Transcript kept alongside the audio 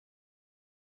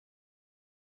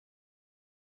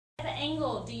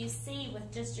angle do you see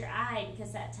with just your eye?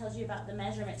 Because that tells you about the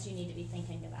measurements you need to be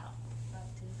thinking about.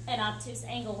 Obtuse. An obtuse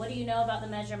angle. What do you know about the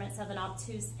measurements of an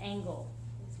obtuse angle?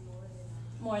 It's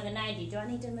More than 90. Do I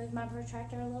need to move my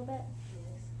protractor a little bit?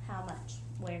 Yes. How much?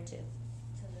 Where to? To the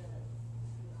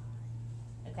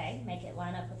line. Okay, make it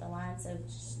line up with the line, so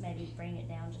just maybe bring it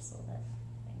down just a little bit.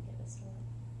 And get this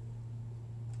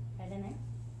right in there.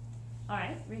 All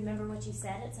right, remember what you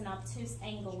said, it's an obtuse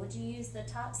angle. Would you use the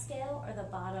top scale or the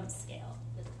bottom scale?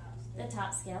 The top scale. The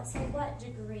top scale. So what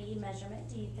degree measurement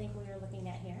do you think we are looking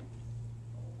at here?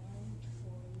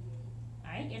 148.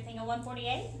 All right, you're thinking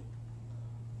 148?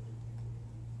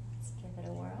 Let's give it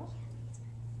a whirl.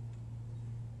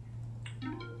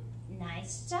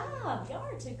 Nice job. Y'all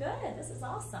are too good. This is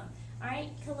awesome. All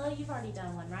right, Khalil, you've already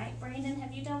done one, right? Brandon,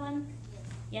 have you done one?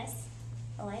 Yes?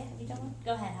 Alea, have you done one?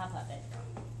 Go ahead, hop up it.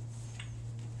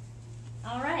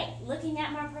 All right, looking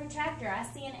at my protractor, I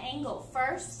see an angle.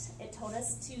 First, it told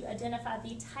us to identify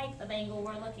the type of angle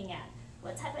we're looking at.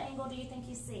 What type of angle do you think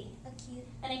you see? Acute.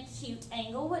 An acute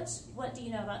angle. What do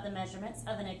you know about the measurements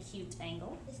of an acute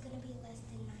angle? It's going to be less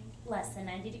than 90. Less than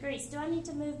 90 degrees. Do I need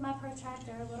to move my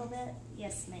protractor a little bit?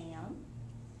 Yes, ma'am.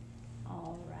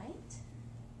 All right.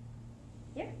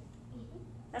 Here?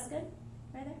 That's good?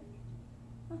 Right there?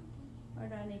 Huh. Or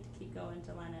do I need to keep going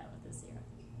to line up with the 0?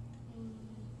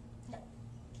 No.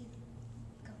 Keep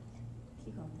going.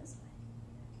 Keep going this way.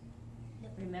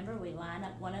 Remember, we line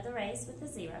up one of the rays with the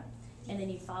 0, and then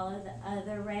you follow the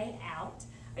other ray out.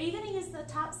 Are you going to use the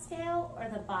top scale or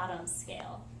the bottom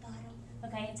scale? Bottom.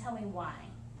 Okay, and tell me why.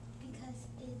 Because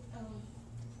it,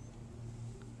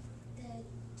 the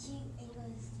acute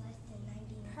angle is less than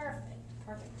 90. Perfect,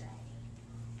 perfect, Jay.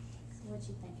 So what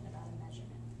you thinking about a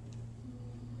measurement?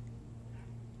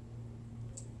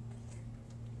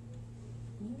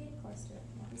 You can get close to it.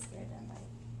 Don't be scared, don't bite.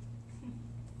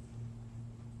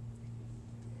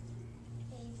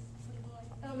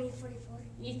 44.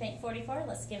 You think 44?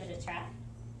 Let's give it a try.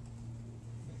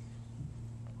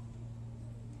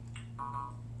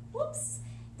 Whoops.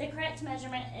 The correct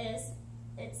measurement is,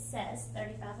 it says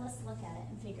 35. Let's look at it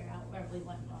and figure out where we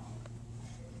went wrong.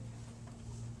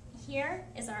 Here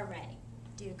is our ray.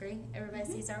 Do you agree? Everybody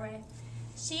sees our ray?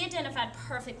 She identified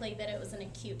perfectly that it was an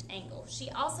acute angle. She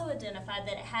also identified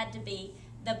that it had to be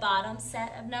the bottom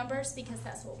set of numbers because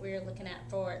that's what we were looking at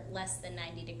for less than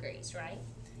 90 degrees, right?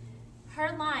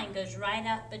 Her line goes right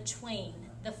up between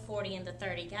the 40 and the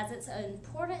 30. Guys, it's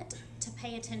important to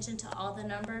pay attention to all the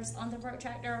numbers on the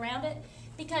protractor around it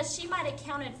because she might have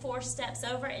counted 4 steps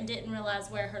over and didn't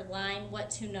realize where her line, what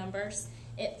 2 numbers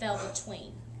it fell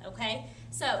between, okay?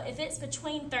 So if it's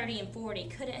between 30 and 40,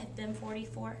 could it have been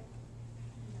 44?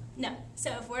 No.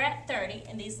 So if we're at 30,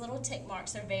 and these little tick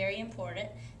marks are very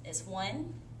important, it's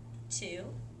 1,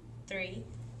 2, 3,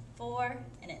 4,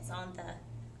 and it's on the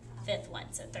 5th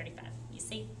one, so 35. You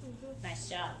see? Nice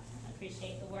job. I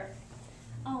appreciate the work.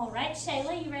 All right,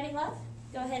 Shayla, you ready, love?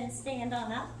 Go ahead and stand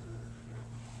on up.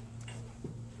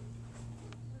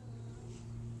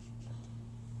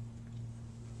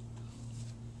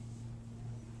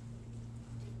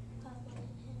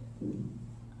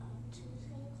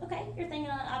 Okay, you're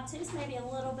thinking on obtuse, maybe a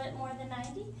little bit more than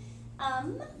 90.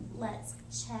 Let's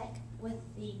check with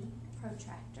the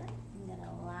protractor. I'm going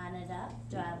to line it up.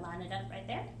 Do I line it up right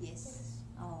there? Yes.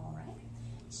 All right.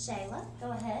 Shayla,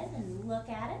 go ahead and look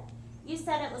at it. You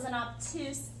said it was an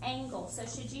obtuse angle, so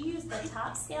should you use the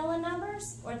top scale of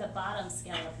numbers or the bottom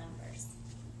scale of numbers?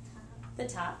 Top. The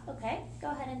top, okay.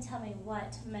 Go ahead and tell me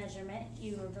what measurement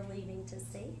you were believing to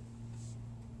see.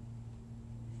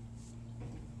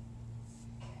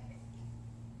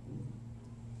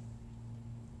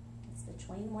 It's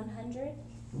between 100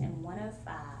 and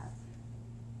 105.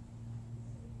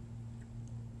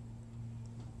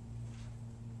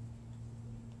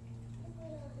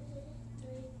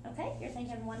 Okay, you're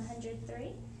thinking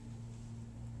 103.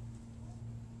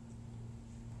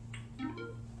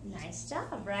 Nice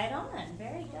job, right on.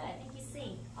 Very good. I think you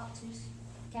see. Obtuse.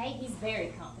 Okay, he's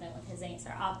very confident with his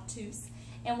answer, obtuse.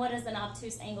 And what does an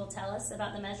obtuse angle tell us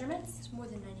about the measurements? It's more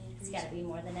than 90 degrees. It's got to be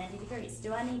more than 90 degrees.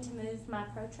 Do I need to move my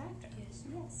protractor? Yes.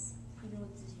 Yes. Even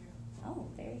with the 0. Oh,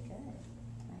 very good.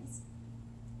 Nice.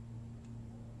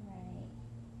 Right.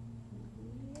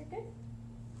 You're good.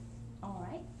 All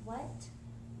right. What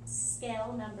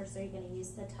scale numbers are you going to use?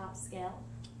 The top scale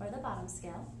or the bottom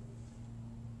scale?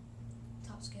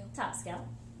 Top scale. Top scale.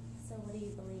 So what do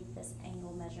you believe this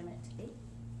angle measurement to be?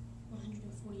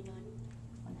 149.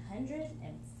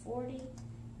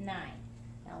 149.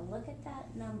 Now look at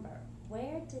that number.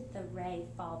 Where did the ray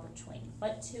fall between?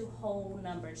 What 2 whole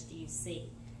numbers do you see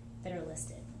that are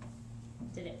listed?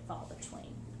 Did it fall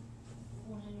between?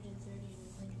 1 130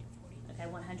 and 140. Okay,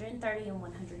 130 and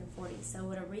 140. So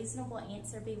would a reasonable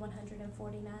answer be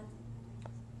 149?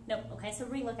 Nope. Okay, so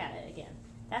relook at it again.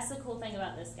 That's the cool thing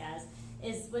about this, guys,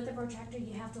 is with the protractor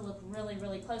you have to look really,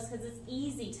 really close because it's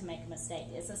easy to make a mistake.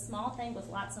 It's a small thing with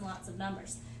lots and lots of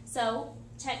numbers. So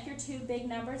check your two big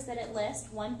numbers that it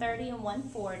lists, 130 and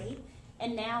 140,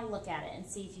 and now look at it and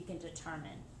see if you can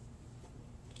determine.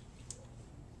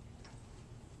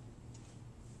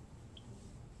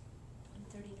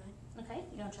 139. Okay,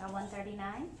 you're going to try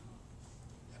 139?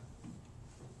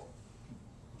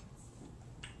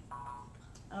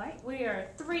 All right, we are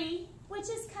 3, which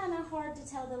is kind of hard to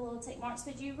tell the little tick marks,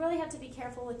 but you really have to be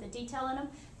careful with the detail in them.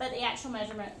 But the actual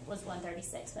measurement was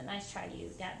 136, but nice try, you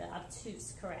got the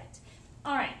obtuse correct.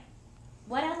 All right,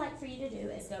 what I'd like for you to do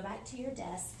is go back to your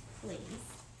desk, please.